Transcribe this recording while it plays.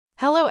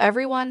Hello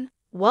everyone,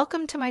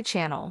 welcome to my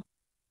channel.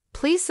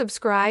 Please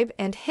subscribe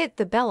and hit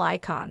the bell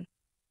icon.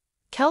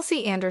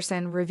 Kelsey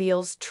Anderson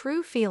reveals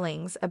true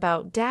feelings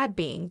about dad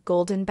being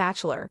Golden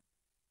Bachelor.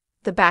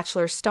 The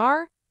Bachelor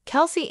star,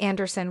 Kelsey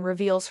Anderson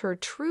reveals her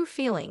true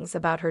feelings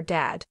about her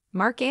dad,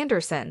 Mark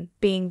Anderson,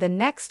 being the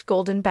next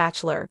Golden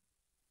Bachelor.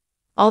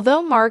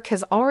 Although Mark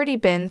has already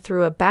been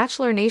through a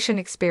Bachelor Nation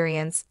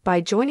experience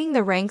by joining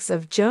the ranks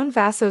of Joan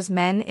Vasso's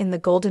men in the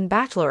Golden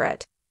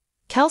Bachelorette,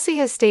 Kelsey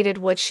has stated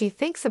what she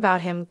thinks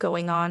about him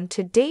going on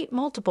to date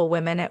multiple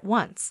women at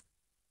once.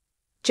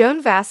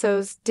 Joan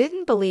Vasso's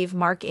didn't believe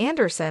Mark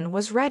Anderson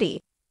was ready.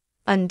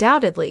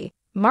 Undoubtedly,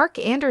 Mark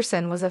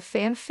Anderson was a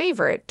fan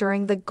favorite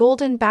during the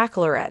Golden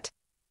Bachelorette.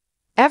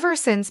 Ever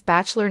since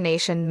Bachelor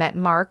Nation met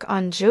Mark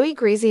on Joey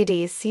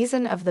Graziadei's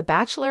season of The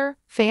Bachelor,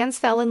 fans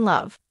fell in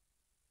love.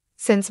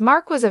 Since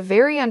Mark was a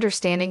very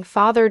understanding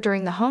father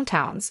during the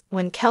hometowns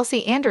when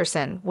Kelsey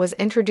Anderson was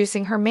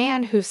introducing her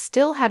man who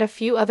still had a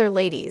few other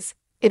ladies,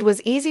 it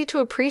was easy to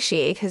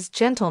appreciate his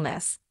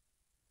gentleness.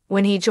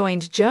 When he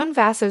joined Joan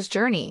Vasso's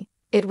journey,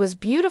 it was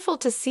beautiful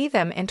to see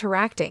them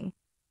interacting.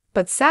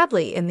 But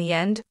sadly, in the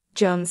end,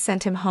 Joan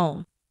sent him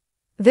home.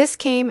 This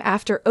came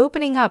after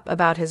opening up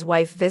about his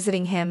wife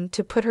visiting him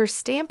to put her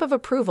stamp of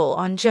approval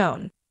on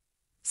Joan.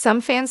 Some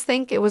fans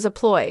think it was a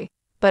ploy,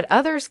 but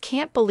others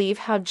can't believe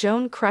how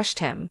Joan crushed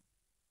him.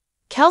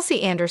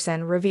 Kelsey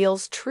Anderson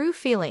reveals true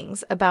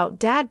feelings about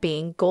dad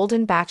being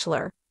Golden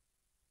Bachelor.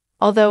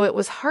 Although it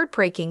was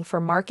heartbreaking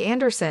for Mark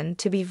Anderson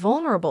to be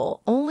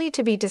vulnerable only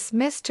to be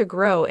dismissed to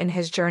grow in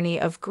his journey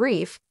of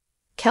grief,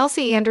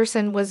 Kelsey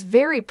Anderson was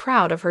very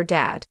proud of her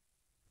dad.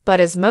 But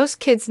as most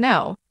kids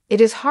know,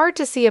 it is hard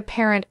to see a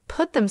parent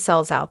put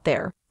themselves out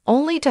there,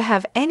 only to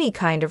have any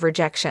kind of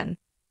rejection.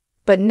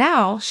 But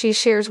now she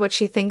shares what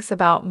she thinks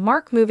about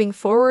Mark moving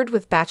forward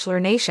with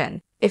Bachelor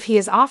Nation if he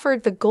is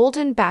offered the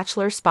Golden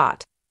Bachelor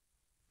spot.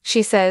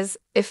 She says,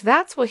 "If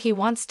that's what he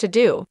wants to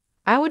do,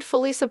 I would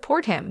fully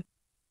support him."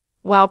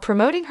 While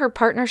promoting her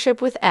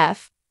partnership with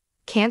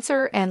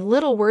Cancer and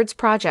Little Words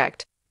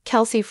Project,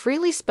 Kelsey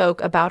freely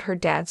spoke about her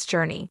dad's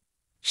journey.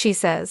 She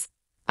says,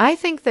 "I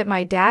think that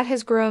my dad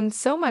has grown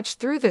so much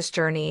through this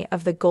journey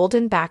of the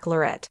Golden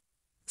Bachelorette.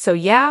 So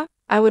yeah,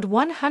 I would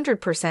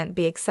 100%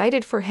 be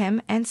excited for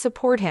him and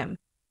support him."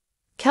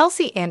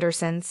 Kelsey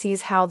Anderson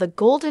sees how the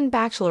Golden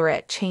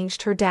Bachelorette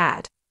changed her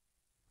dad.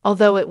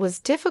 Although it was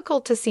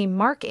difficult to see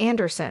Mark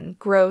Anderson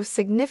grow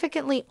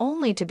significantly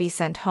only to be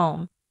sent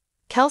home,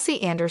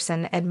 Kelsey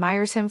Anderson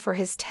admires him for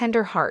his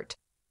tender heart.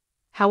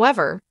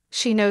 However,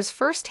 she knows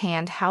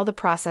firsthand how the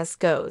process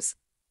goes.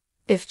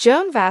 If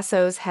Joan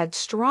Vasso's had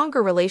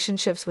stronger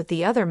relationships with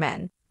the other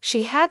men,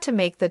 she had to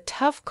make the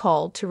tough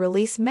call to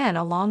release men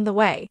along the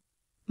way.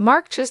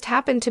 Mark just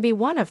happened to be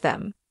one of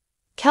them.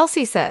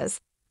 Kelsey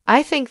says,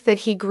 "I think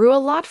that he grew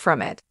a lot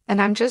from it,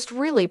 and I'm just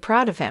really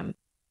proud of him."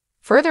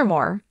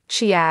 Furthermore,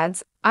 she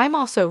adds, "I'm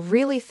also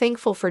really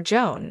thankful for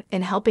Joan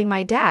in helping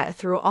my dad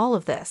through all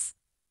of this."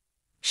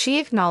 She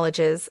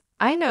acknowledges,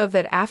 "I know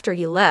that after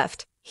he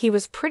left, he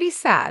was pretty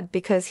sad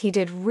because he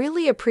did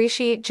really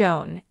appreciate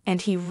Joan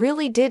and he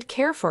really did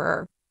care for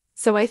her,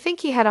 so I think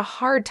he had a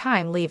hard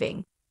time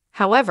leaving.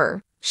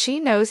 However,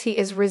 she knows he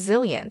is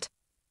resilient.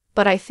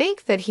 But I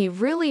think that he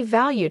really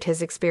valued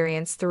his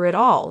experience through it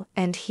all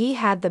and he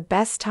had the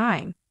best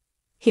time.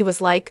 He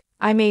was like,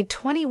 I made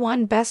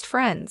 21 best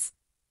friends.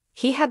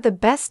 He had the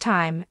best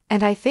time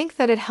and I think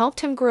that it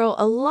helped him grow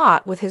a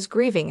lot with his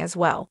grieving as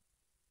well."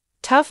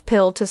 Tough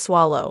pill to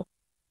swallow.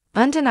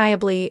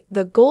 Undeniably,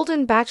 the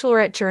Golden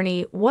Bachelorette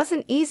journey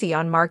wasn't easy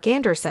on Mark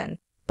Anderson,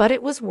 but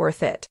it was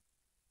worth it.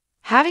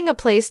 Having a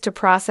place to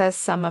process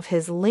some of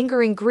his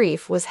lingering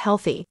grief was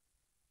healthy.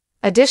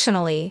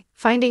 Additionally,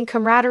 finding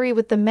camaraderie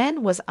with the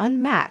men was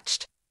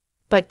unmatched.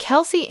 But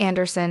Kelsey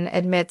Anderson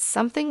admits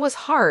something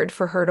was hard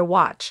for her to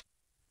watch.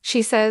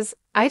 She says,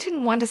 "I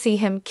didn't want to see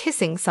him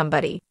kissing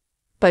somebody."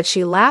 But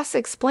she laughs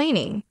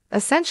explaining,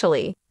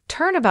 essentially,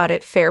 turnabout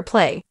it fair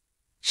play.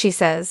 She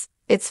says,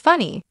 "It's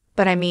funny,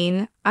 but I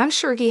mean, I'm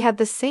sure he had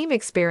the same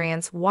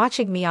experience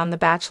watching me on The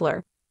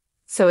Bachelor.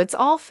 So it's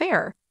all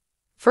fair."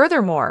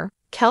 Furthermore,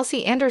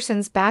 Kelsey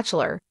Anderson's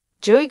Bachelor,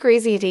 Joey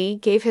Graziadei,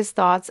 gave his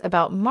thoughts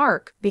about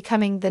Mark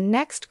becoming the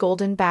next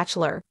Golden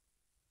Bachelor.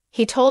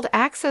 He told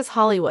Access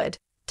Hollywood,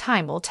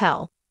 "Time will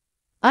tell.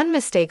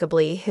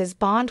 Unmistakably, his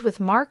bond with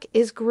Mark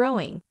is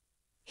growing."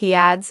 He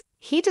adds,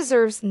 "He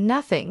deserves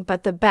nothing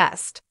but the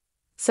best.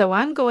 So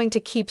I'm going to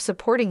keep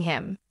supporting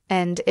him.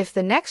 And if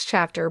the next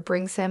chapter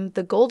brings him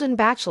the Golden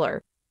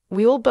Bachelor,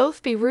 we will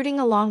both be rooting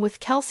along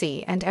with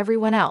Kelsey and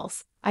everyone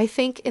else, I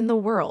think, in the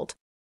world."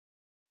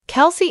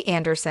 Kelsey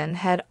Anderson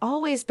had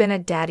always been a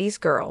daddy's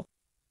girl.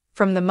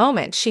 From the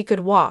moment she could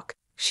walk,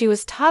 she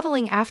was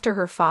toddling after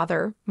her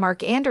father,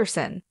 Mark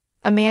Anderson,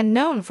 a man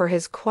known for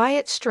his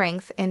quiet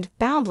strength and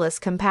boundless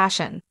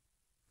compassion.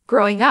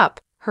 Growing up,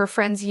 her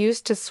friends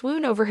used to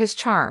swoon over his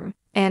charm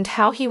and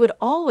how he would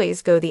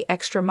always go the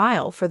extra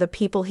mile for the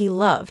people he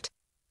loved.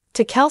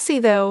 To Kelsey,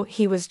 though,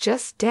 he was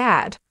just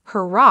dad,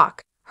 her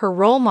rock, her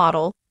role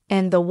model,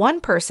 and the one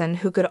person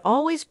who could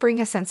always bring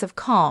a sense of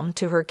calm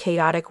to her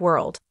chaotic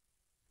world.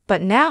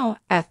 But now,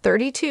 at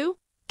 32,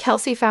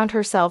 Kelsey found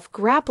herself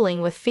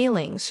grappling with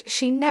feelings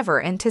she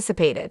never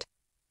anticipated.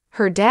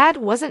 Her dad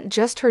wasn't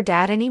just her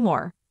dad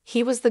anymore.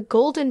 He was the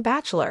Golden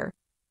Bachelor.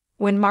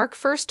 When Mark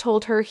first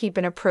told her he'd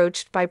been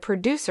approached by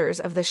producers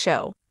of the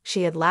show,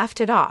 she had laughed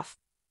it off.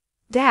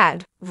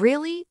 "Dad,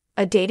 really?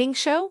 A dating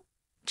show?"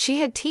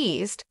 she had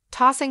teased,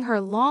 tossing her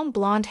long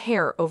blonde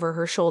hair over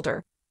her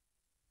shoulder.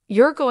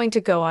 "You're going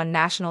to go on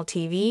national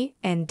TV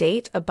and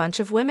date a bunch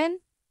of women?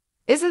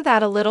 Isn't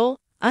that a little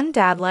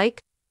undadlike?"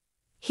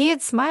 He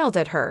had smiled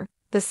at her,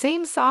 the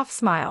same soft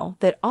smile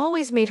that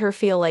always made her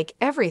feel like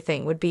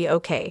everything would be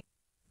okay.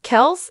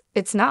 "Kels,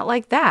 it's not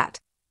like that.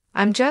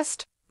 I'm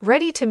just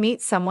ready to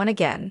meet someone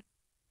again.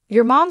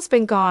 Your mom's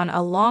been gone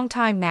a long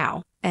time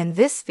now, and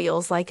this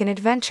feels like an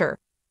adventure.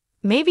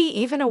 Maybe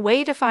even a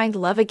way to find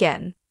love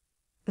again."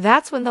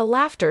 That's when the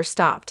laughter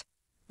stopped.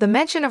 The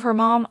mention of her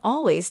mom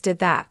always did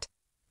that.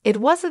 It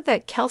wasn't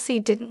that Kelsey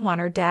didn't want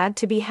her dad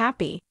to be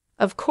happy.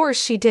 Of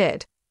course she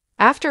did.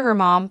 After her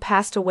mom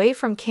passed away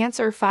from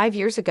cancer 5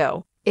 years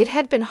ago, it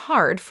had been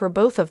hard for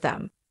both of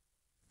them.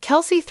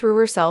 Kelsey threw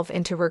herself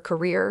into her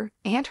career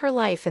and her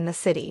life in the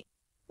city,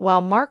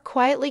 while Mark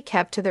quietly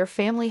kept to their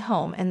family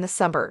home in the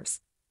suburbs.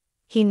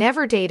 He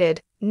never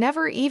dated,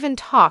 never even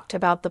talked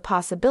about the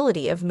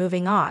possibility of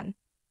moving on.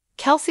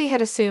 Kelsey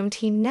had assumed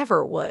he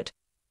never would.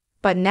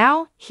 But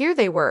now, here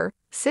they were,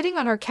 sitting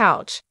on her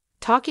couch,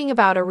 talking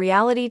about a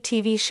reality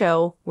TV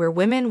show where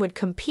women would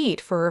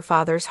compete for her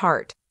father's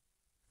heart.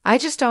 "I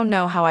just don't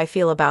know how I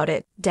feel about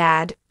it,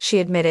 Dad," she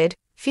admitted,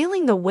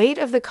 feeling the weight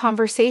of the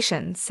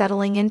conversation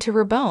settling into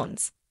her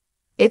bones.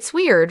 "It's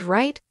weird,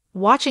 right?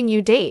 Watching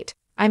you date.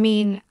 I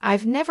mean,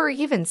 I've never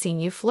even seen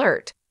you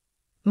flirt."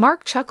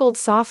 Mark chuckled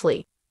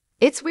softly.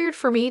 "It's weird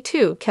for me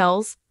too,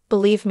 Kels,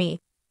 believe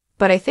me.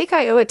 But I think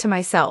I owe it to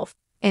myself,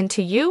 and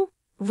to you,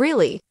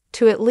 really,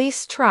 to at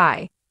least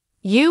try.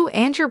 You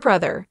and your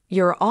brother,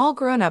 you're all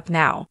grown up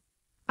now.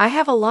 I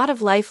have a lot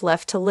of life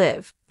left to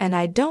live, and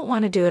I don't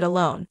want to do it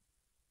alone."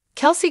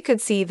 Kelsey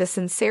could see the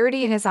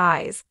sincerity in his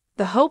eyes,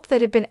 the hope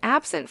that had been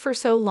absent for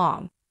so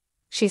long.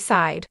 She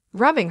sighed,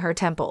 rubbing her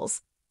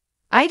temples.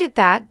 "I did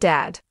that,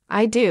 Dad.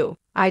 I do.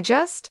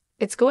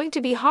 It's going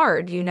to be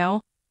hard, you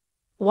know.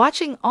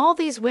 Watching all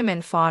these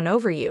women fawn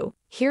over you,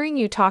 hearing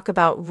you talk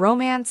about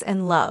romance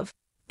and love,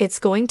 it's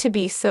going to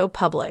be so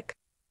public."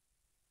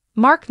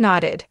 Mark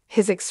nodded,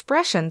 his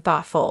expression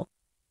thoughtful.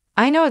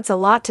 "I know it's a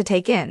lot to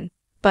take in,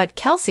 but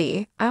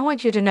Kelsey, I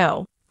want you to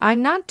know,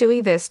 I'm not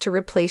doing this to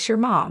replace your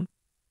mom.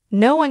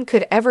 No one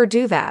could ever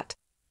do that.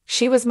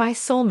 She was my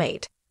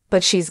soulmate,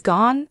 but she's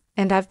gone,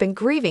 and I've been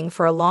grieving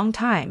for a long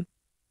time.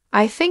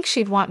 I think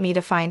she'd want me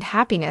to find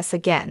happiness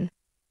again."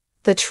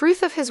 The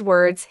truth of his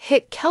words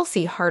hit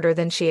Kelsey harder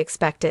than she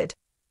expected.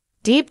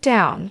 Deep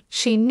down,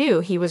 she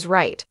knew he was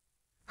right.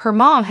 Her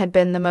mom had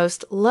been the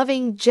most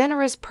loving,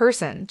 generous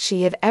person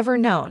she had ever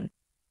known.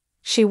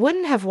 She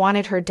wouldn't have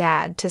wanted her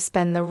dad to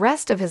spend the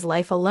rest of his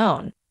life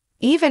alone,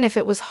 even if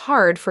it was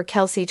hard for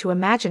Kelsey to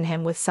imagine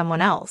him with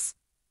someone else.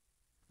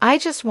 "I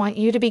just want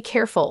you to be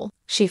careful,"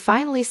 she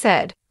finally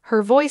said,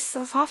 her voice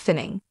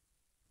softening.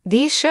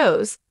 "These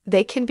shows,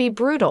 they can be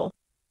brutal.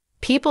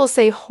 People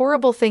say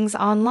horrible things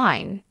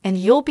online, and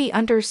you'll be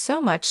under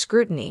so much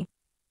scrutiny."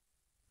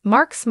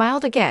 Mark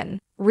smiled again,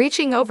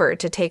 reaching over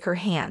to take her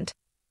hand.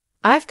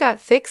 "I've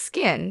got thick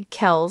skin,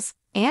 Kels,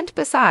 and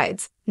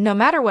besides, no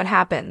matter what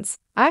happens,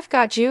 I've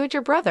got you and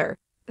your brother.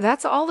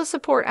 That's all the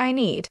support I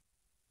need."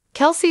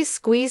 Kelsey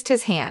squeezed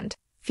his hand,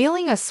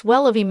 feeling a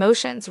swell of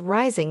emotions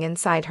rising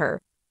inside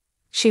her.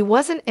 She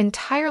wasn't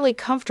entirely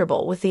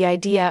comfortable with the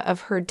idea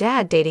of her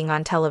dad dating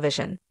on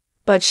television,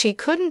 but she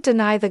couldn't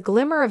deny the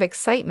glimmer of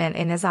excitement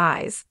in his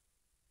eyes.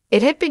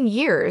 It had been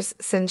years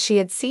since she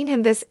had seen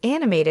him this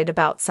animated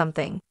about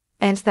something,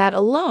 and that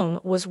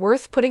alone was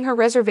worth putting her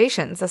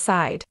reservations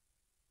aside.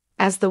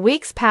 As the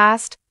weeks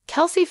passed,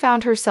 Kelsey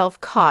found herself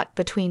caught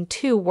between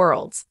two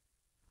worlds.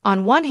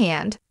 On one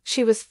hand,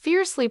 she was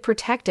fiercely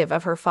protective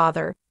of her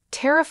father,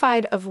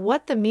 terrified of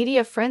what the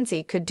media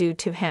frenzy could do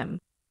to him.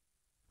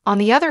 On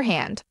the other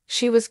hand,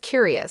 she was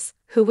curious,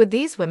 who would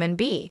these women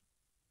be?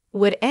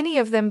 Would any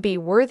of them be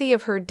worthy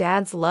of her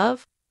dad's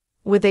love?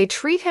 Would they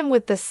treat him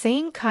with the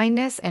same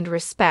kindness and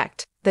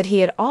respect that he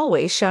had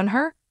always shown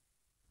her?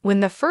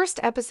 When the first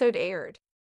episode aired,